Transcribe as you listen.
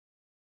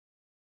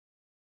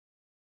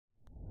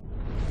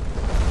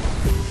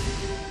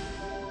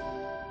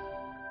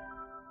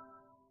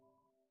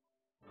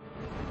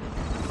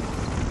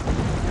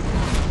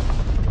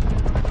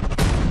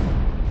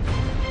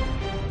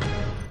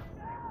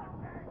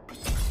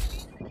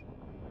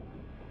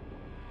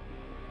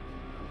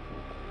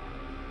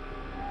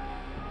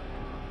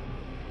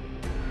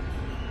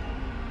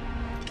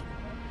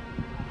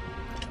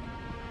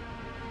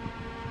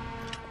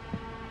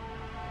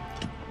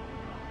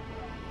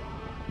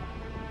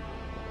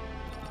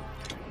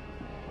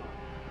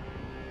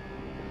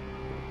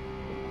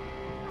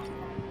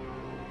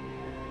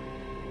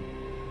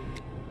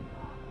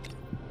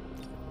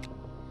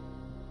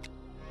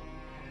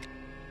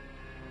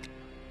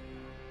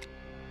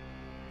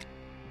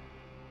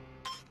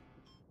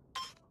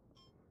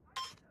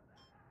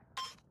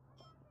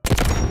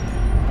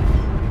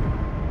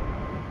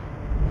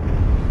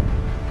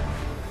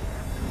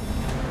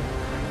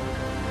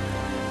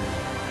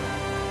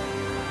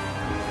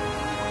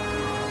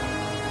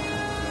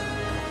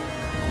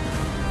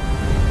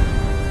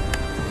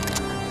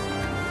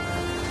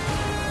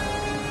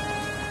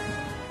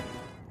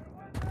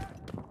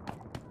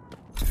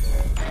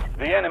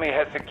The enemy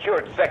has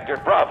secured Sector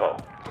Bravo.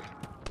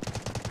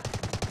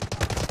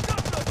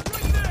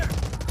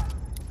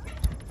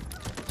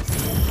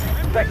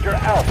 Sector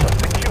Alpha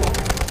secure.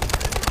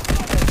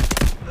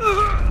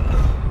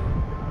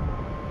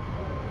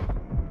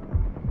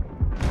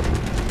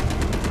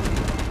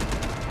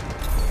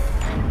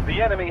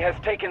 The enemy has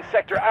taken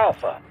Sector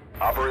Alpha.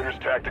 Operators'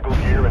 tactical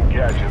gear and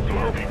gadgets will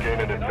help you gain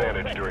an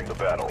advantage during the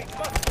battle.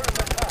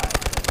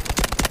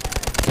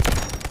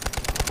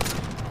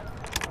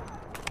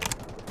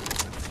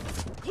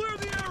 Clear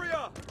the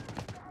area!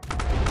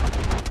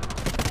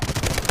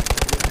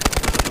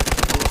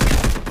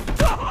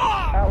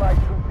 Allied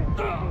troops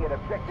engaging at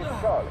Objective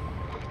Charlie.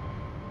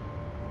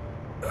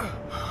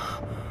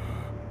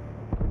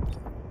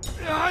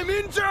 I'm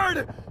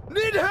injured!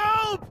 Need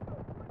help!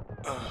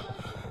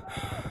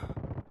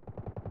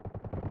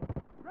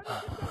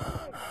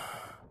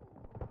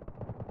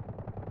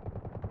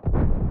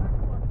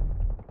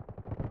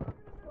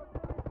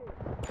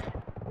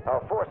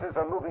 Our forces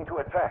are moving to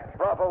attack.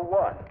 Bravo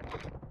 1.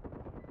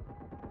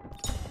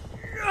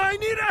 I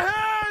need a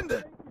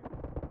hand!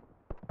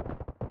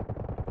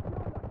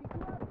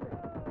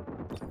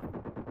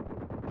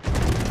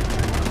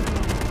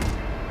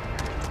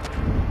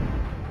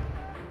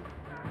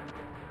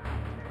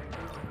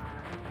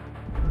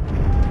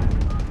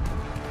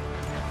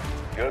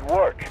 Good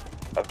work.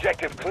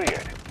 Objective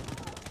cleared.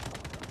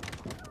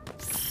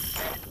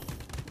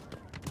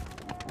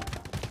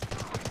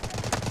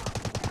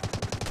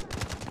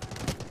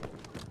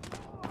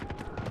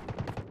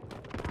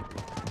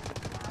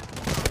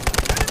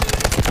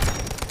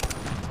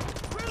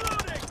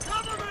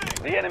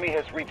 The enemy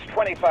has reached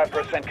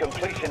 25%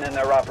 completion in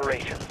their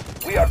operations.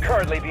 We are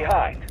currently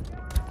behind.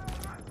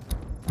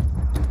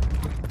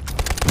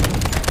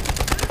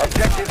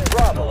 Objective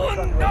Bravo is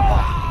under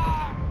attack.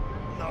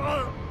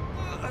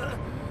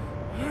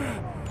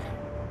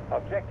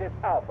 Objective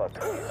Alpha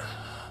clear.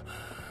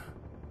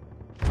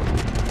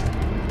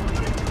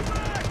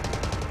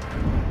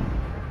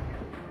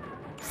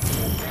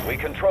 We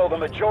control the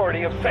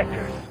majority of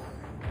sectors.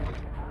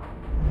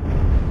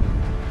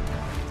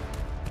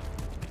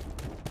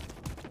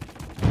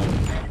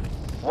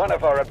 One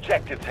of our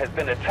objectives has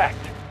been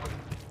attacked.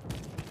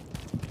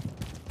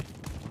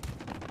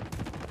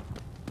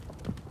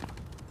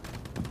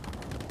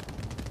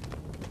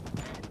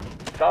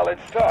 Solid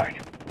start.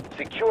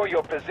 Secure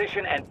your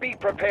position and be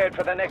prepared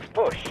for the next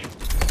push.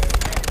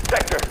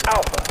 Sector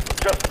Alpha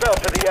just fell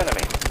to the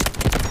enemy.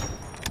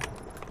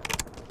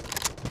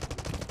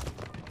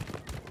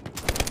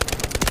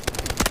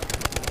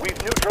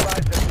 We've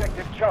neutralized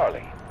Objective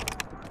Charlie.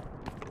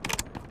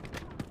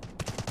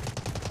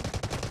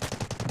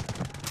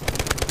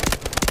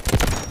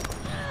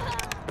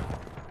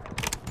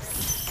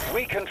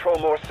 We control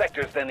more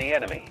sectors than the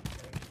enemy.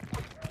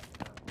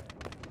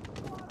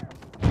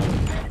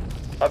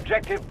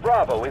 Objective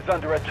Bravo is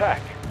under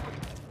attack.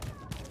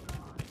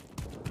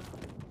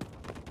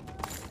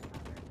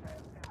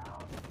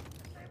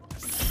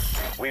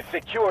 We've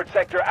secured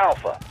Sector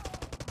Alpha.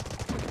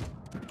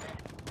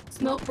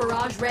 Smoke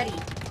barrage ready.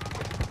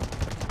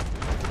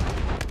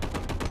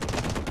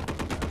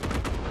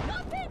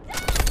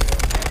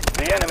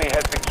 The enemy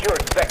has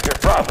secured Sector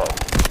Bravo.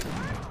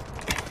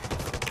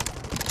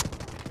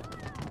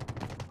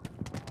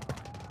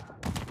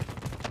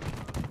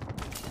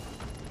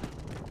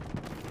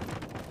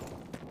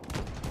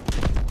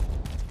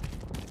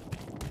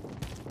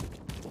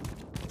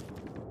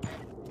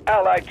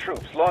 Allied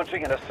troops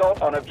launching an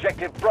assault on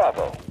Objective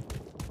Bravo.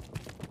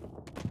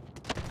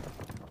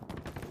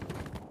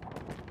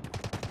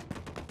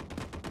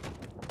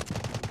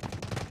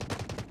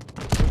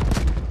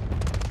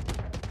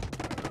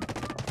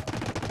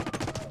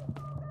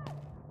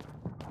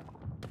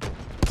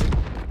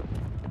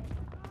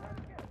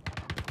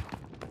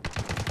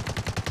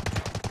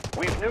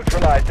 We've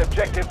neutralized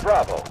Objective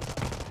Bravo.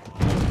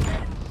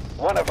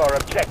 One of our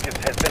objectives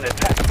has been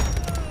attacked.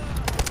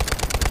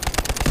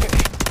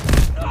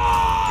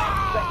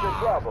 Sector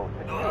Bravo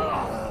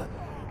secure.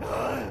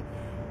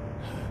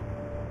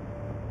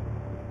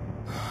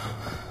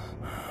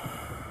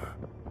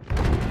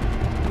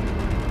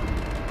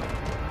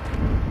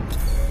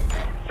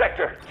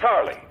 Sector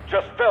Charlie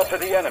just fell to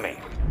the enemy.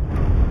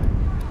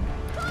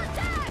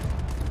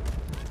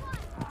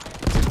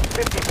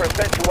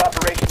 50% to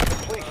operation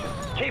completion.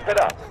 Keep it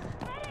up.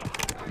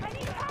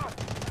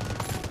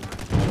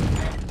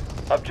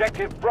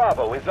 Objective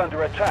Bravo is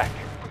under attack.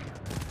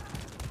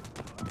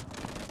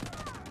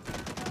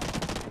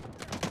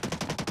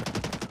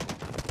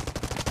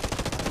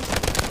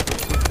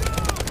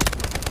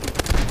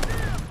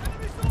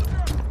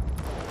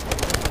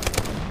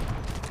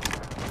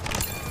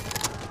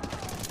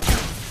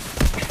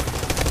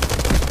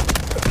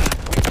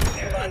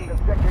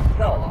 Objective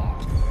Charlie.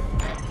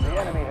 The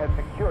enemy has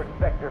secured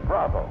Sector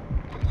Bravo.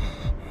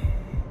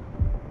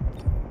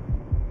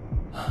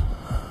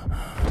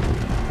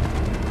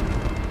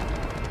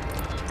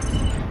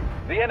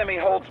 The enemy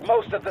holds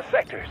most of the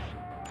sectors.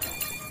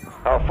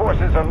 Our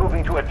forces are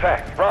moving to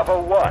attack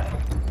Bravo 1.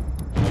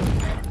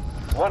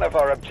 One of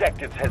our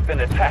objectives has been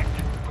attacked.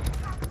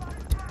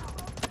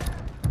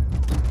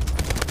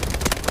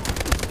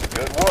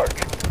 Good work.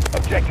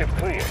 Objective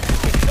clear.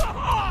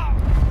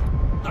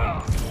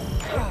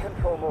 We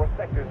control more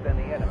sectors than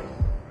the enemy.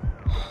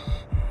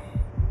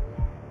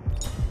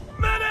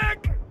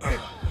 Medic!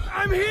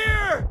 I'm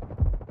here!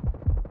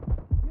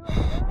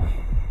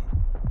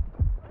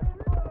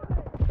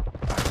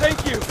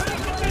 Thank you!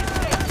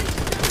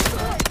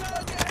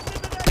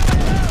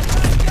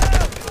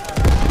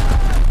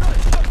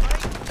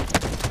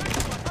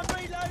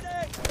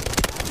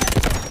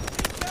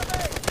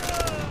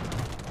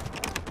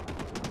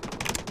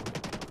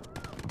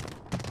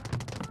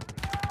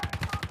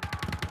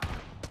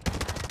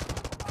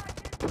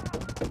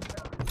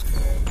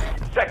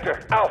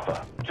 Sector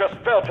Alpha just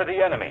fell to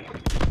the enemy.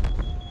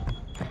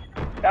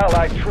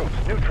 Allied troops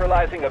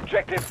neutralizing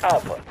objective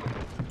Alpha.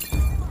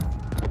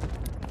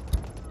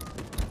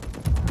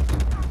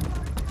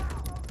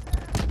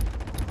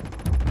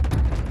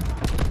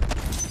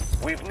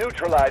 We've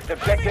neutralized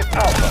objective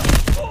Alpha.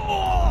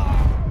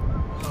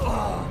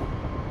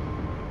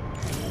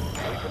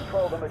 We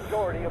control the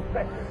majority of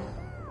sectors.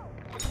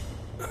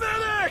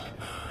 Medic!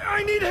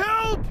 I need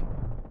help!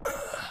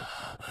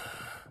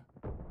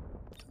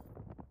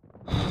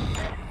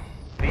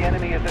 The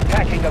enemy is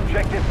attacking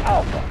objective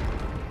Alpha.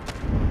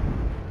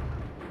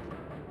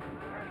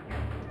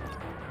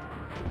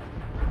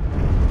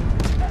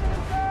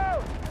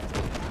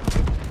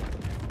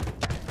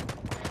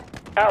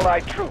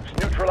 Allied troops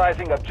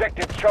neutralizing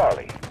objective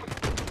Charlie.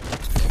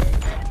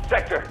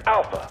 Sector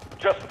Alpha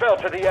just fell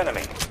to the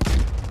enemy.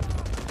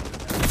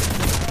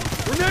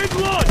 Grenade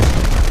launch!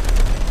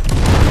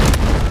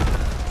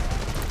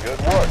 Good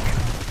work.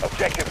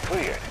 Objective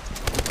cleared.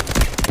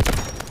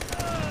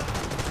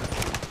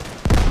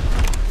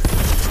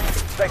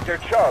 Sector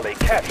Charlie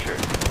captured.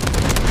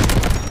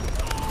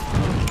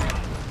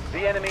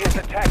 The enemy is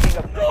attacking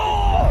objective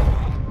Charlie.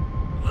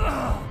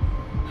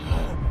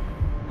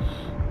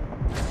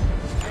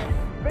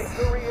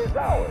 Victory is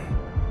ours.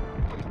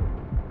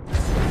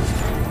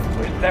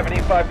 We're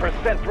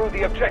 75% through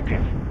the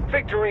objective.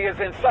 Victory is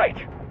in sight.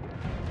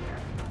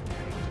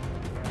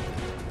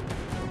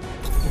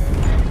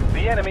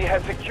 The enemy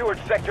has secured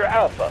Sector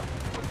Alpha.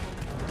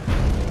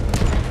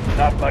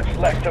 Not much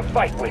left to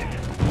fight with.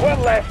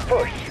 One last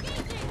push.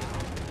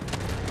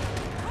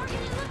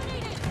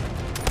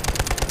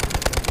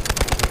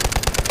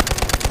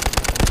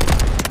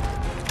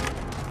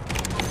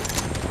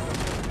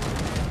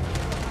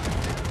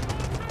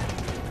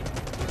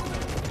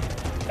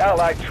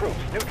 Allied troops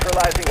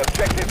neutralizing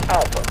objective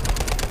Alpha.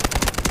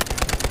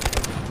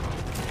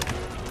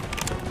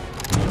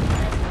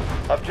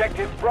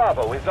 Objective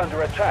Bravo is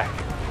under attack.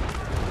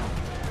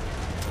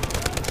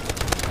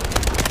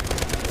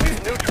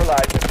 We've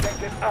neutralized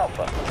objective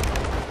Alpha.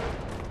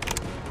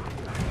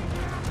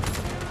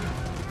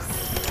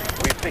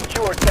 We've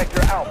secured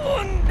Sector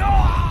Alpha.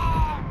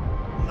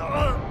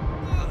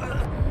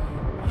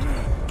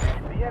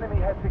 The enemy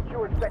has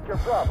secured Sector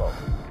Bravo.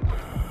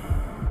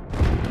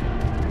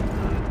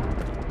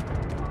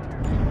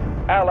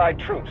 Allied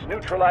troops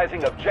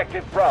neutralizing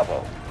objective Bravo.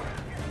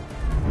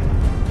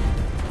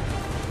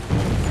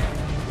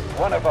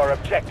 One of our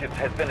objectives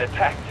has been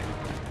attacked.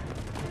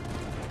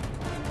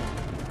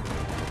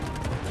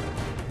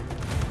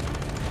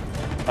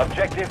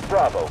 Objective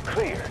Bravo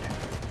cleared.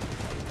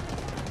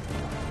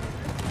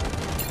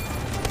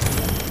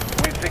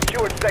 We've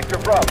secured Sector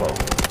Bravo.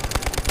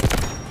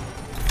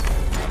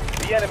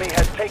 The enemy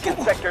has taken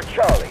Sector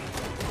Charlie.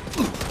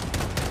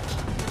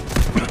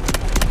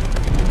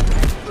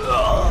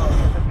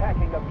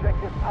 Attacking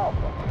objective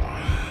Alpha.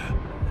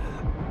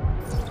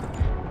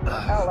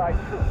 Allied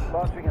troops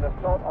launching an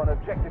assault on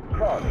objective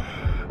Charlie.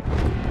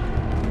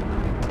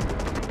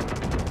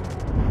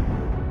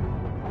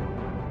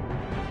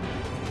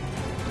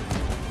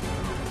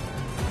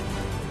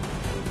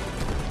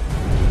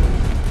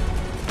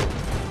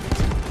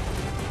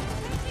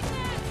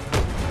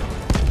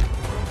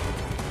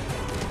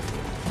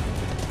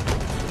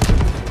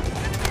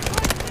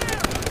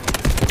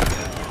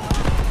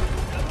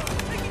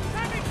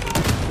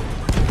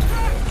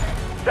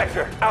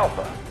 Sector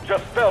Alpha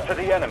just fell to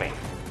the enemy.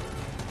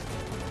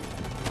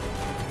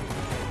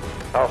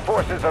 Our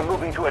forces are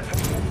moving to it.